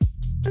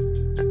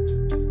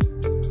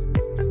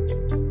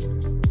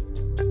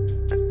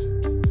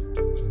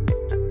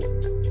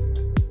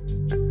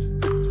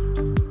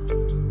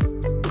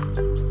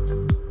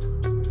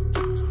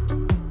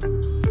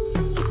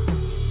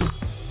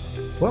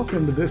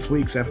welcome to this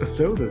week's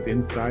episode of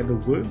Inside the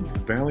Woods,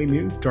 Valley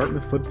News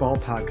Dartmouth Football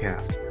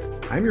Podcast.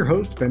 I'm your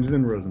host,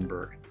 Benjamin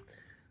Rosenberg.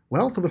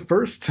 Well, for the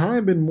first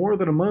time in more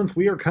than a month,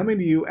 we are coming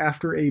to you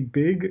after a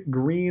Big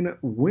Green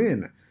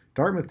win.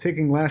 Dartmouth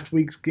taking last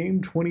week's game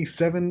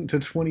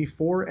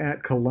 27-24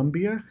 at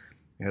Columbia,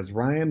 as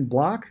Ryan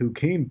Block, who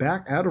came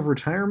back out of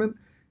retirement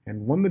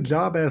and won the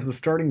job as the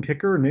starting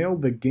kicker,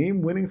 nailed the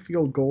game-winning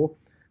field goal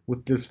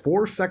with just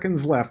 4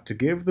 seconds left to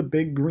give the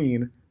Big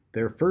Green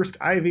their first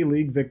Ivy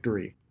League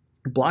victory.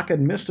 Block had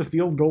missed a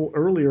field goal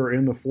earlier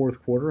in the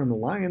fourth quarter, and the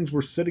Lions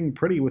were sitting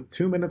pretty with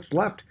 2 minutes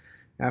left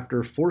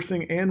after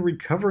forcing and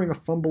recovering a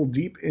fumble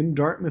deep in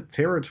Dartmouth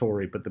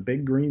territory, but the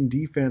Big Green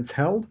defense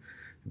held.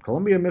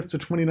 Columbia missed a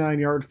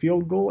 29-yard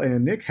field goal,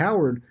 and Nick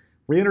Howard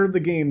re-entered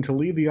the game to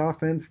lead the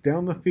offense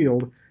down the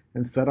field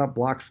and set up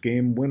Block's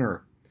game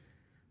winner.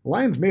 The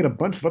Lions made a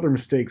bunch of other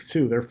mistakes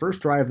too. Their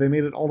first drive, they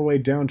made it all the way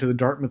down to the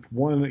Dartmouth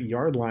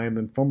 1-yard line,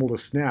 then fumbled a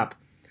snap,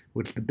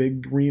 which the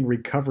Big Green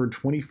recovered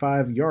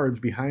 25 yards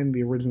behind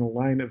the original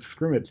line of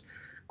scrimmage.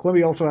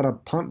 Columbia also had a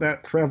punt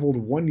that traveled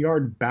 1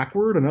 yard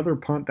backward, another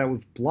punt that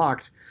was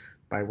blocked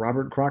by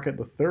Robert Crockett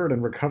III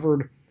and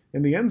recovered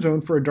in the end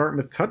zone for a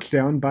Dartmouth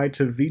touchdown by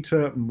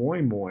Tavita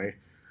Moy.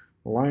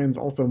 The Lions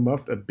also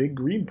muffed a Big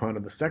Green punt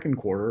in the second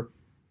quarter,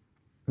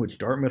 which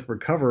Dartmouth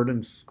recovered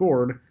and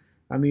scored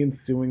on the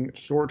ensuing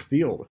short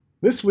field.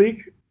 This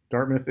week,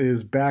 Dartmouth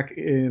is back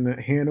in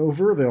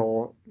Hanover.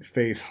 They'll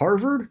face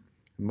Harvard.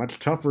 Much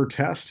tougher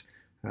test.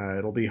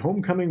 It'll be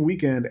homecoming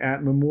weekend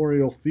at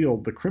Memorial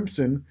Field. The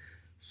Crimson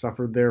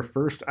suffered their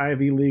first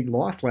Ivy League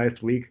loss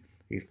last week,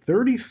 a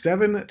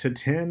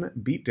 37-10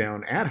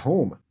 beatdown at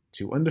home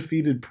to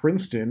undefeated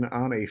Princeton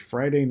on a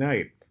Friday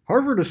night.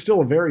 Harvard is still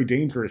a very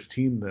dangerous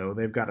team, though.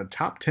 They've got a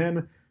top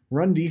 10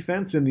 run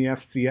defense in the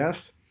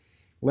FCS,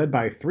 led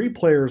by 3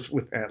 players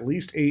with at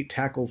least 8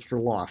 tackles for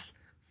loss: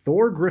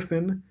 Thor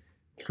Griffin,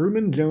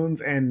 Truman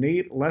Jones, and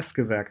Nate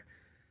Leskovec,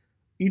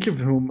 each of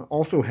whom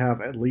also have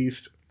at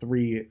least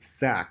 3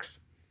 sacks.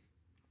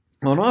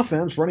 On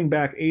offense, running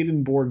back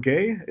Aiden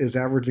Bourget is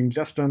averaging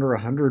just under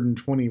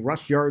 120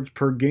 rush yards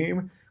per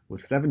game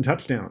with 7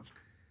 touchdowns.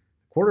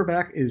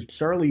 Quarterback is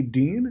Charlie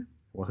Dean.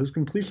 While his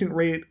completion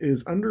rate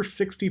is under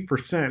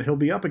 60%, he'll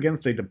be up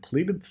against a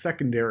depleted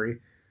secondary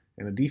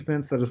and a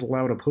defense that has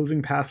allowed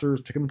opposing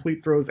passers to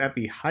complete throws at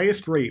the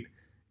highest rate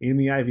in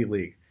the Ivy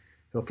League.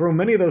 He'll throw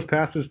many of those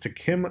passes to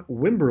Kim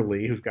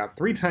Wimberly, who's got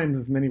 3 times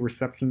as many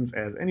receptions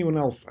as anyone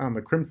else on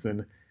the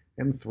Crimson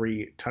and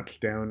 3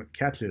 touchdown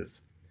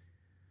catches.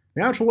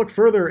 Now to look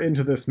further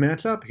into this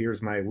matchup,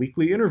 here's my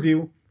weekly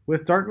interview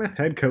with Dartmouth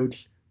head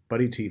coach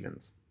Buddy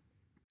Teevens.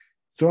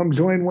 So I'm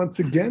joined once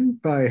again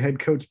by head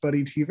coach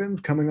Buddy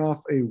Teevens, coming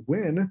off a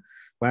win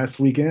last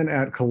weekend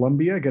at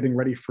Columbia, getting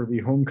ready for the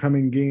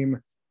homecoming game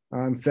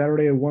on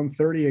Saturday at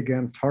 1:30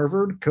 against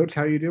Harvard. Coach,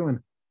 how you doing?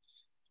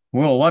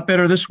 Well, a lot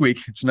better this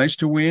week. It's nice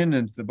to win,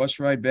 and the bus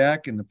ride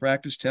back and the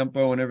practice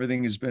tempo and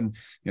everything has been,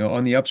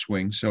 on the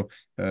upswing. So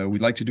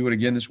we'd like to do it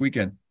again this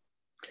weekend.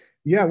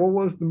 Yeah, what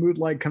was the mood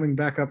like coming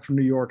back up from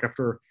New York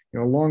after a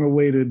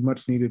long-awaited,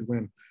 much-needed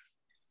win?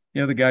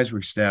 Yeah, the guys were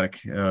ecstatic.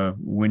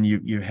 When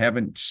you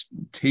haven't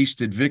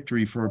tasted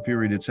victory for a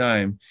period of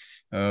time,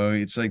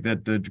 it's like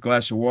that the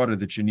glass of water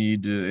that you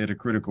need at a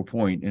critical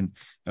point. And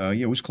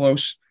it was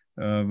close.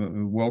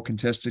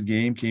 Well-contested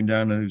game, came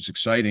down to, it was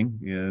exciting,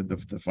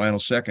 the final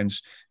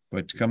seconds,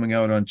 but coming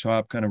out on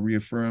top kind of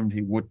reaffirmed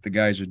what the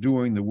guys are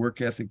doing, the work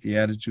ethic, the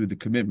attitude, the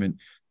commitment.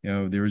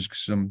 There is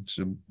some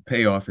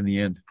payoff in the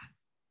end.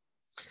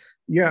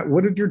 Yeah,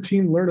 what did your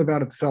team learn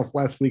about itself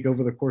last week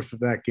over the course of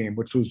that game,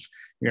 which was,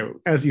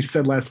 as you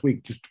said last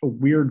week, just a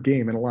weird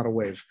game in a lot of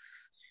ways?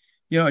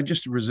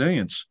 Just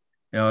resilience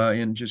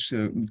and just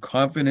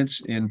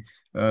confidence and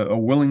a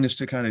willingness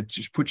to kind of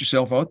just put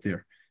yourself out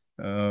there.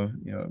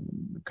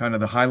 Kind of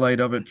the highlight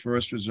of it for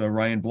us was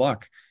Ryan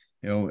Block.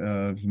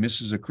 He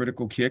misses a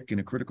critical kick in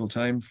a critical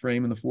time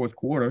frame in the fourth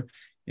quarter,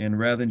 and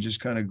rather than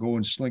just kind of go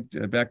and slink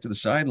back to the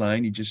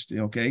sideline, he just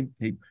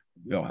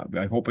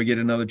I hope I get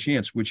another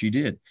chance, which he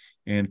did,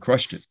 and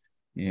crushed it.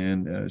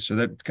 And so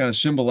that kind of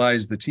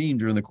symbolized the team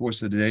during the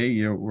course of the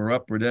day. We're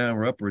up, we're down,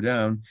 we're up, we're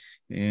down,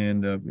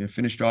 and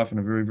finished off on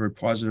a very, very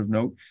positive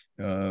note.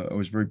 I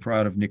was very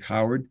proud of Nick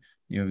Howard.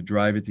 The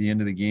drive at the end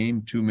of the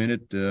game,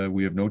 2-minute,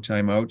 we have no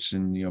timeouts,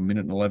 and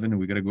minute and 11, and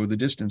we got to go the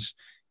distance,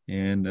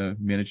 and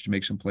managed to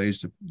make some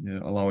plays to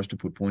allow us to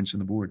put points on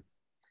the board.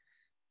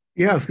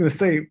 Yeah, I was going to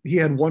say he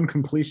had 1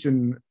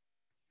 completion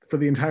for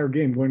the entire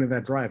game going to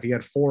that drive. He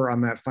had 4 on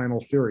that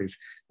final series.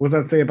 What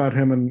does that say about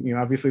him and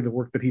obviously the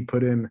work that he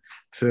put in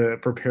to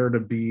prepare to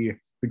be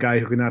the guy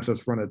who can not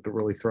just run it but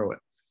really throw it?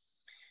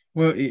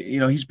 Well,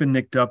 he's been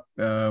nicked up.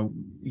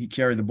 He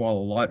carried the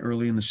ball a lot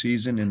early in the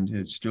season, and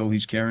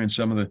he's carrying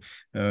some of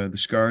the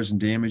scars and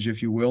damage,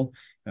 if you will.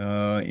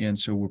 And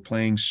so we're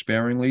playing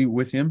sparingly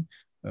with him.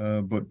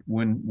 But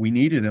when we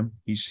needed him,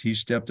 he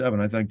stepped up.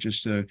 And I think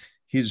just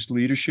his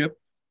leadership,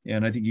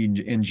 and I think he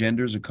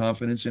engenders a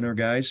confidence in our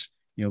guys.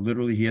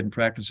 Literally he hadn't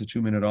practiced a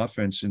 2-minute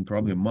offense in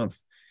probably a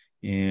month.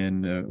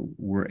 And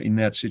we're in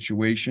that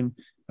situation.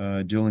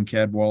 Dylan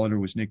Cadwallader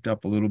was nicked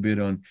up a little bit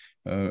on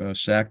a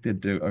sack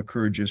that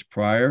occurred just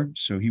prior,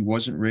 so he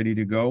wasn't ready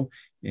to go.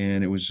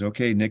 And it was,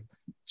 okay, Nick,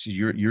 this is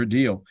your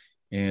deal.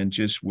 And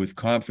just with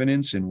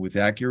confidence and with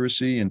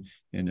accuracy and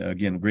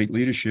again, great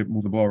leadership,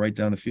 move the ball right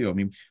down the field. I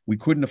mean, we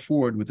couldn't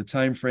afford, with the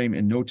time frame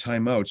and no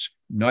timeouts,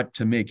 not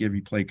to make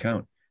every play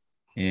count.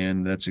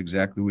 And that's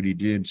exactly what he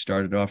did.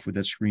 Started off with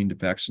that screen to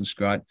Paxton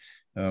Scott,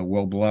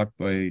 well blocked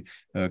by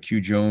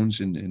Q Jones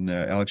and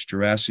Alex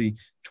Gerasi,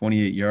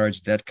 28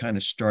 yards. That kind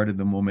of started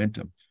the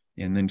momentum.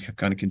 And then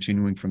kind of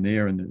continuing from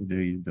there. And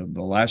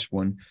the last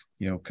one,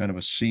 kind of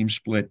a seam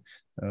split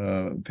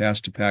pass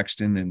to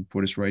Paxton and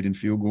put us right in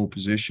field goal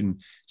position,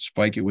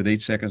 spike it with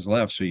 8 seconds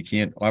left. So you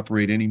can't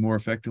operate any more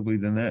effectively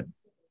than that.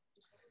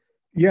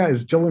 Yeah.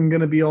 Is Dylan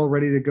going to be all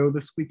ready to go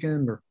this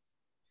weekend? Or?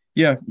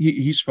 Yeah,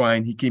 he's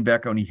fine. He came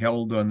back on. He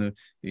held on the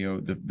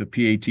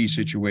PAT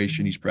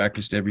situation. He's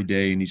practiced every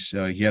day, and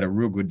he had a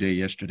real good day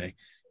yesterday,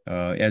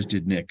 as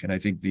did Nick. And I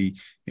think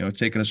it's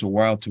taken us a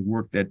while to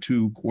work that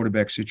 2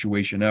 quarterback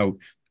situation out,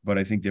 but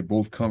I think they're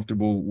both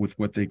comfortable with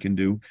what they can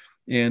do,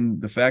 and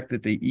the fact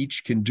that they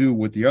each can do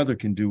what the other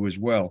can do as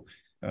well.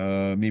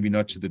 Maybe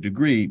not to the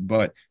degree,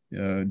 but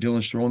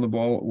Dylan's throwing the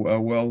ball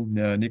well.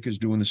 Nick is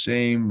doing the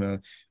same.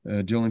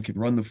 Dylan can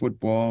run the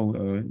football.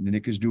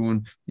 Nick is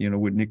doing,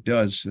 what Nick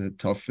does,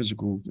 tough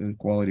physical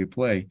quality of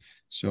play.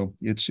 So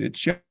it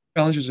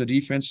challenges the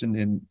defense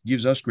and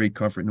gives us great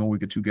comfort knowing we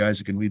got 2 guys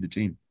that can lead the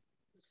team.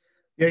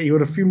 Yeah, you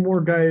had a few more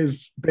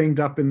guys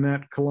banged up in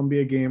that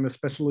Columbia game,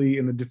 especially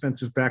in the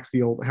defensive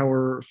backfield. How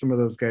are some of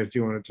those guys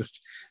doing? It just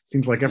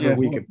seems like every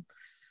week.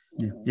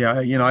 Yeah,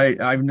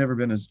 I've never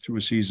been through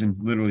a season,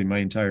 literally my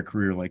entire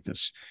career, like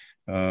this.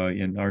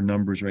 And our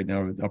numbers right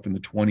now are up in the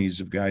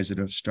 20s of guys that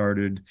have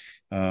started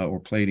or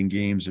played in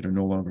games that are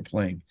no longer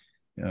playing.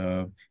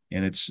 And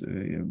it's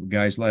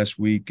guys last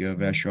week,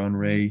 Vashon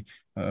Ray,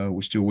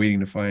 we're still waiting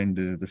to find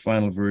the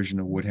final version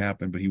of what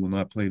happened, but he will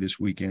not play this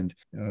weekend.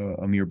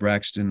 Amir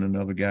Braxton,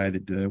 another guy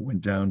that went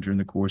down during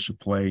the course of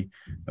play.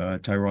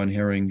 Tyron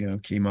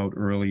Herring came out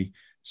early.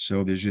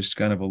 So there's just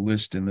kind of a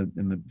list in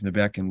the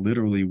back, and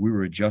literally we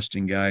were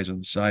adjusting guys on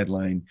the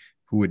sideline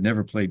who had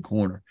never played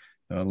corner.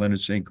 Leonard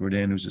St.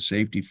 Gaudin, who's a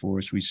safety for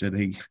us, we said,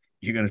 "Hey,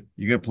 you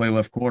gotta play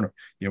left corner.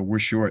 We're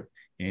short."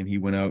 And he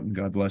went out, and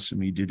God bless him,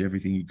 he did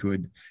everything he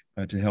could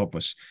to help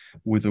us.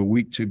 With a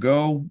week to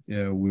go,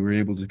 we were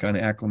able to kind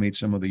of acclimate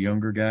some of the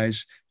younger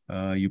guys.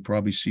 You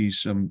probably see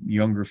some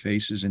younger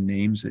faces and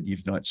names that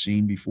you've not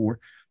seen before.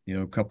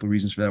 A couple of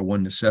reasons for that.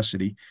 One,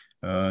 necessity.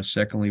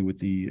 Secondly, with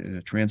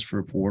the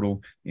transfer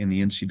portal and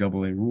the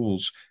NCAA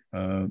rules,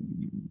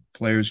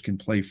 players can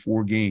play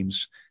 4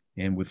 games,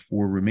 and with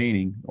 4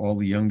 remaining, all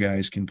the young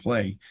guys can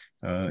play.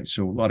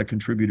 So a lot of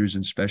contributors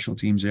in special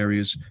teams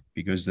areas,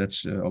 because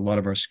that's a lot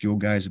of our skill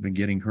guys have been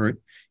getting hurt,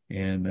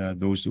 and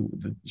those are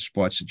the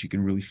spots that you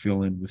can really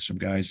fill in with some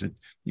guys that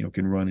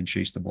can run and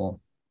chase the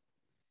ball.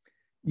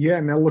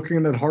 Yeah, now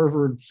looking at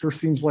Harvard, sure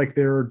seems like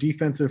their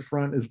defensive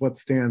front is what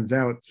stands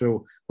out.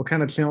 So what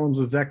kind of challenge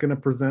is that going to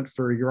present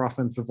for your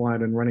offensive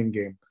line and running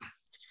game?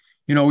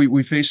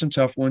 We faced some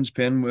tough ones.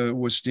 Penn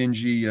was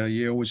stingy.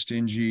 Yale was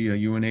stingy.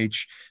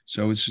 UNH.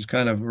 So this is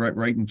kind of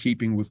right in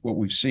keeping with what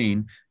we've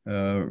seen.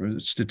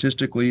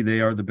 Statistically,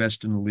 they are the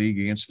best in the league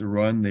against the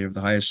run. They have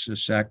the highest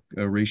sack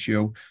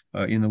ratio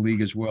in the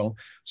league as well.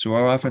 So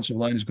our offensive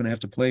line is going to have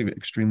to play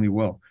extremely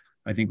well.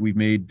 I think we've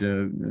made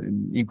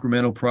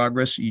incremental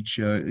progress each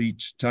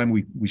time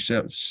we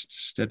set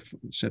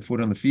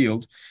foot on the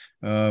field,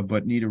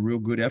 but need a real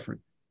good effort.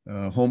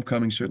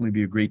 Homecoming certainly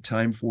be a great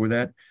time for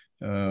that.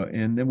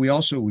 And then we've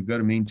got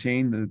to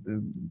maintain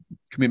the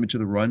commitment to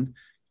the run.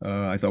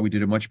 I thought we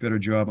did a much better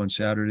job on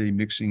Saturday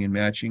mixing and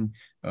matching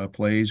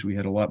plays. We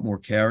had a lot more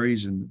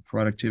carries and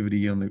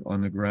productivity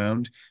on the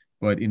ground,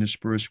 but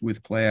interspersed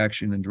with play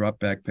action and drop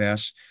back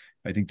pass.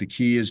 I think the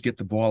key is get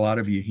the ball out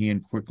of your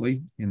hand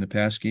quickly in the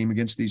pass game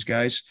against these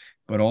guys,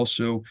 but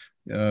also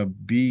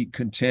be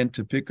content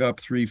to pick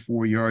up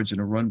 3-4 yards in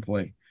a run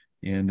play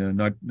and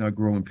not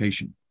grow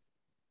impatient.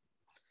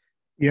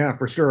 Yeah,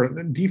 for sure.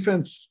 The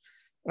defense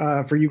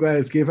for you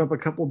guys gave up a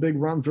couple big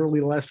runs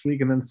early last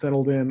week and then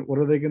settled in. What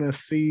are they going to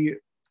see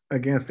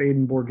against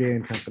Aiden Bourget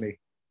and company?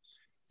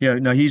 Yeah,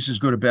 no, he's as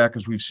good a back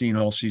as we've seen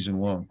all season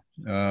long.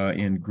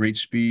 And great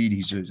speed.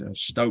 He's a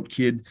stout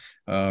kid,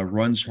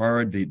 runs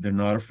hard. They're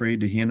not afraid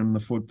to hand him the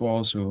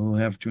football. So he'll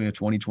have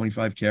 20,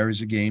 25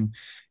 carries a game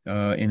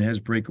and has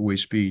breakaway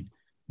speed.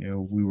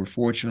 We were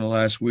fortunate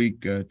last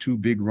week, 2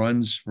 big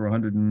runs for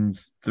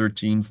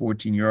 113,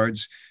 14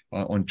 yards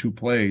on 2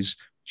 plays,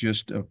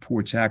 just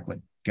poor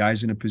tackling.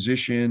 Guys in a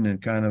position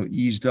and kind of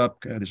eased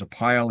up. There's a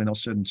pile, and all of a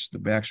sudden the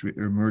backs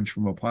emerge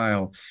from a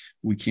pile.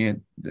 We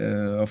can't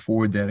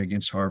afford that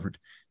against Harvard.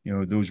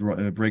 Those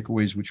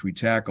breakaways which we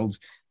tackled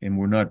and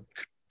were not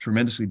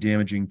tremendously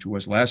damaging to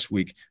us last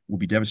week will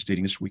be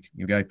devastating this week.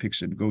 Guy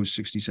picks it and goes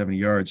 60, 70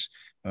 yards.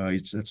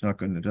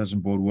 It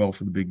doesn't bode well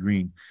for the Big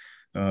Green.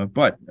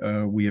 But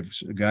we have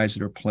guys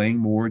that are playing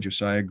more.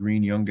 Josiah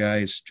Green, young guy,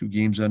 is 2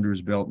 games under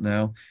his belt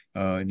now.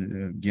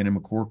 Gannon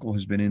McCorkle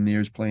has been in there,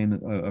 is playing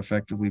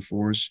effectively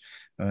for us.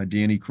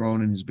 Danny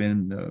Cronin has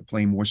been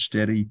playing more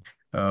steady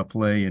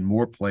play and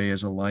more play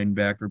as a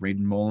linebacker.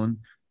 Braden Mullen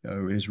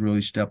has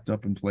really stepped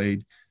up and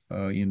played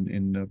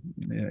in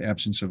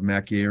absence of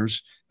Mac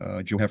Ayers.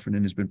 Joe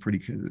Heffernan has been pretty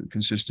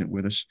consistent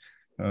with us.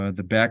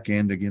 The back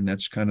end, again,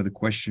 that's kind of the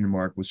question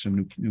mark with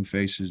some new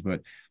faces,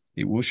 but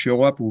it will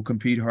show up. We'll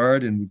compete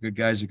hard, and we've got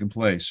guys that can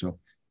play. So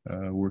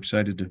we're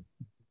excited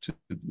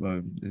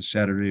to as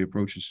Saturday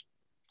approaches.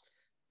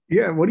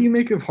 Yeah, what do you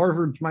make of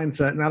Harvard's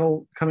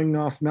mindset? Coming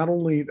off not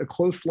only a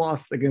close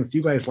loss against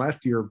you guys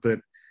last year, but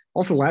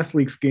also last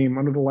week's game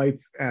under the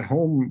lights at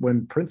home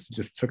when Princeton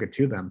just took it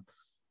to them.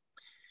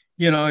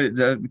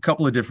 A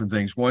couple of different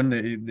things. One,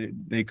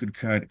 they could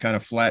kind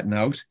of flatten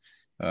out.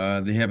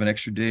 They have an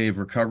extra day of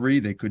recovery.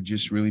 They could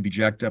just really be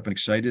jacked up and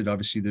excited.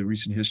 Obviously, the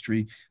recent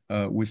history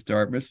with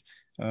Dartmouth.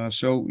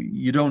 So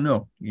you don't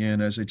know.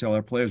 And as I tell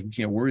our players, we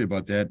can't worry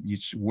about that.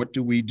 It's what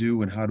do we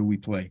do and how do we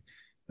play?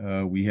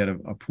 We had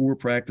a poor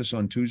practice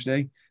on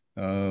Tuesday.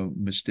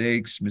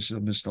 Mistakes,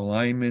 missed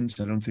alignments.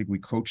 I don't think we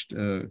coached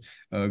a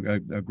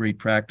great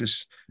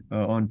practice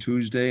on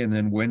Tuesday. And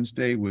then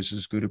Wednesday was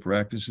as good a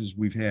practice as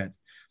we've had.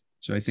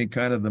 So I think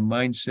kind of the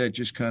mindset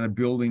just kind of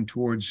building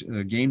towards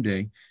game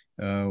day.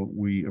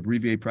 We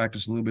abbreviate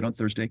practice a little bit on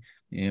Thursday,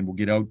 and we'll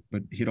get out,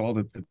 but hit all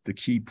the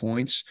key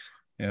points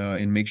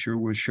and make sure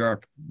we're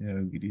sharp.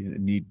 We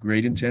need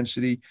great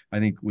intensity. I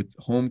think with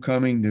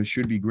homecoming, there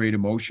should be great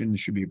emotion. There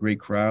should be a great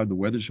crowd. The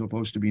weather's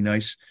supposed to be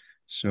nice.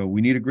 So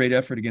we need a great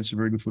effort against a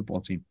very good football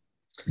team.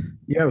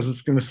 Yeah, I was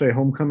just going to say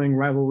homecoming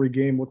rivalry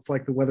game. Looks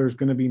like the weather is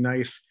going to be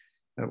nice.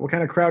 What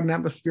kind of crowd and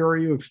atmosphere are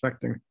you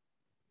expecting?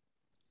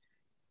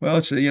 Well,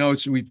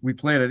 we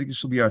played. I think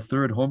this will be our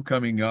 3rd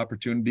homecoming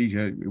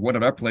opportunity. One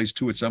at our place,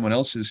 2 at someone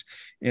else's,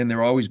 and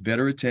they're always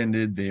better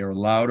attended. They are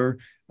louder.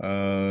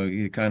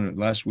 Kind of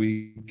last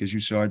week, as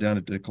you saw down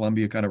at the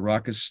Columbia, kind of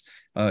raucous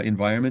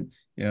environment.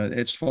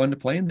 It's fun to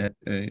play in that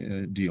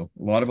deal.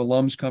 A lot of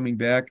alums coming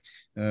back.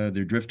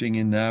 They're drifting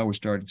in now. We're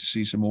starting to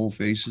see some old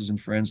faces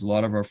and friends. A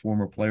lot of our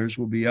former players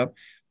will be up.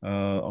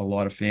 A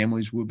lot of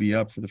families will be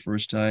up for the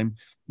first time.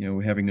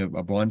 We're having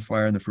a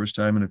bonfire in the first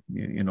time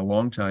in a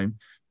long time.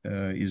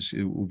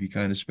 It will be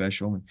kind of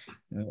special.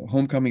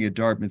 Homecoming at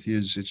Dartmouth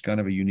it's kind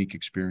of a unique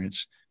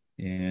experience,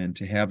 and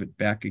to have it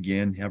back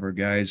again, have our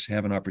guys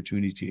have an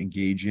opportunity to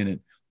engage in it,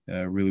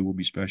 really will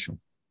be special.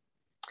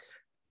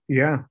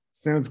 Yeah,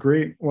 sounds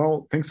great.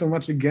 Well, thanks so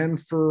much again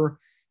for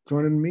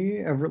joining me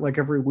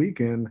every week,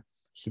 and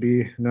should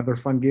be another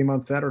fun game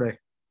on Saturday.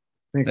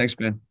 Thanks,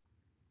 Ben.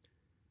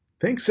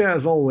 Thanks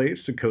as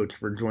always to Coach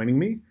for joining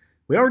me.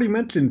 We already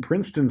mentioned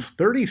Princeton's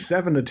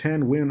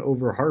 37-10 win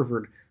over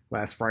Harvard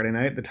last Friday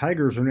night. The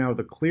Tigers are now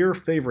the clear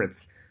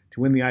favorites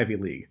to win the Ivy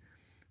League.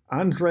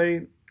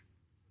 Andre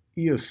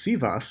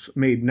Iosivas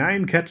made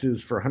 9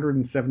 catches for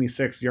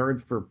 176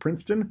 yards for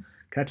Princeton,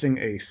 catching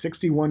a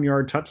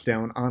 61-yard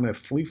touchdown on a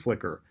flea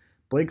flicker.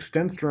 Blake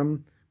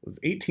Stenstrom was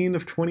 18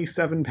 of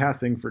 27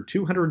 passing for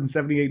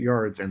 278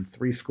 yards and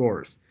 3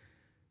 scores.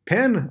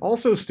 Penn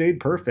also stayed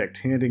perfect,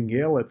 handing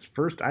Yale its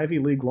first Ivy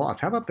League loss.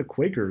 How about the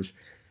Quakers?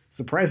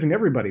 Surprising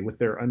everybody with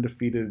their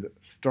undefeated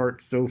start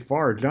so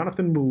far.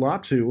 Jonathan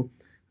Mulatu,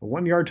 a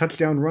 1-yard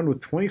touchdown run with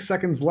 20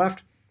 seconds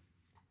left,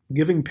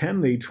 giving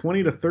Penn the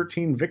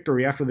 20-13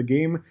 victory after the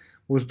game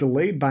was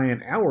delayed by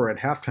an hour at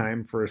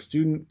halftime for a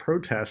student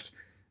protest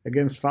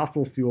against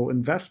fossil fuel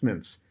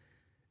investments.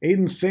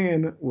 Aiden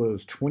Sand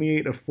was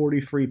 28 of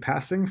 43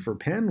 passing for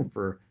Penn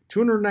for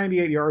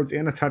 298 yards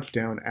and a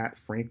touchdown at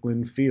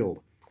Franklin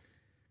Field.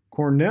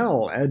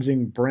 Cornell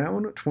edging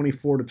Brown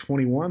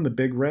 24-21, the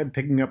Big Red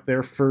picking up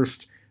their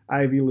first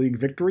Ivy League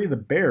victory. The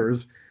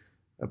Bears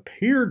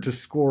appeared to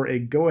score a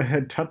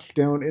go-ahead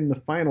touchdown in the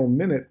final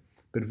minute,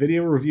 but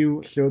video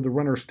review showed the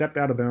runner stepped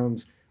out of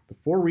bounds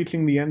before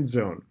reaching the end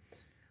zone.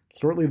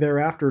 Shortly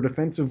thereafter,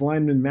 defensive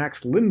lineman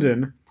Max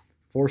Linden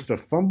forced a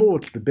fumble,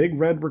 which the Big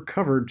Red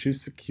recovered to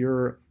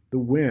secure the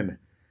win.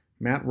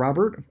 Matt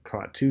Robert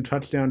caught 2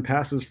 touchdown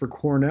passes for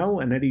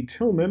Cornell, and Eddie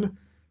Tillman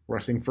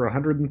rushing for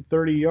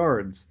 130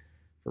 yards.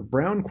 For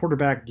Brown,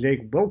 quarterback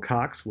Jake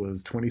Wilcox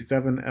was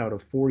 27 out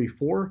of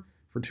 44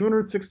 for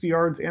 260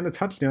 yards and a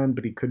touchdown,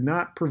 but he could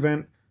not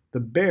prevent the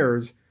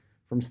Bears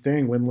from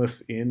staying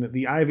winless in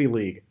the Ivy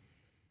League.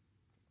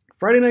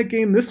 Friday night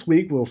game this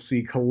week will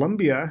see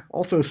Columbia,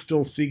 also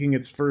still seeking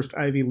its first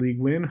Ivy League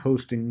win,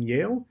 hosting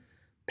Yale.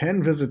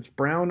 Penn visits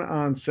Brown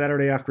on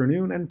Saturday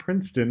afternoon, and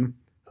Princeton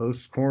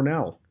hosts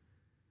Cornell.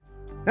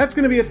 That's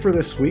going to be it for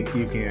this week.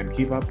 You can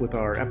keep up with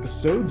our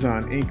episodes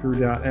on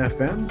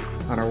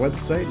Anchor.fm, on our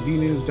website,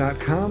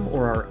 vnews.com,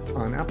 or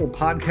on Apple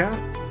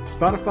Podcasts,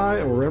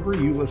 Spotify, or wherever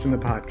you listen to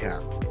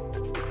podcasts.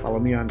 Follow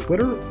me on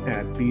Twitter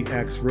at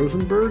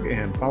BXRosenberg,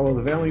 and follow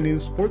the Valley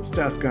News Sports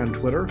Desk on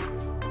Twitter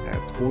at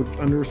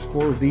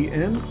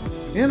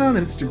sports_VN, and on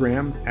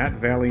Instagram at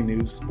Valley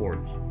News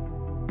Sports.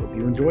 Hope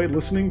you enjoyed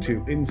listening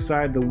to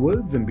Inside the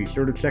Woods, and be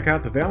sure to check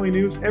out the Valley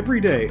News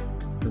every day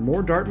for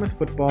more Dartmouth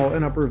football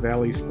and Upper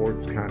Valley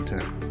sports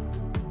content.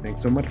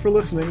 Thanks so much for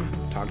listening.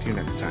 Talk to you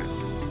next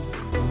time.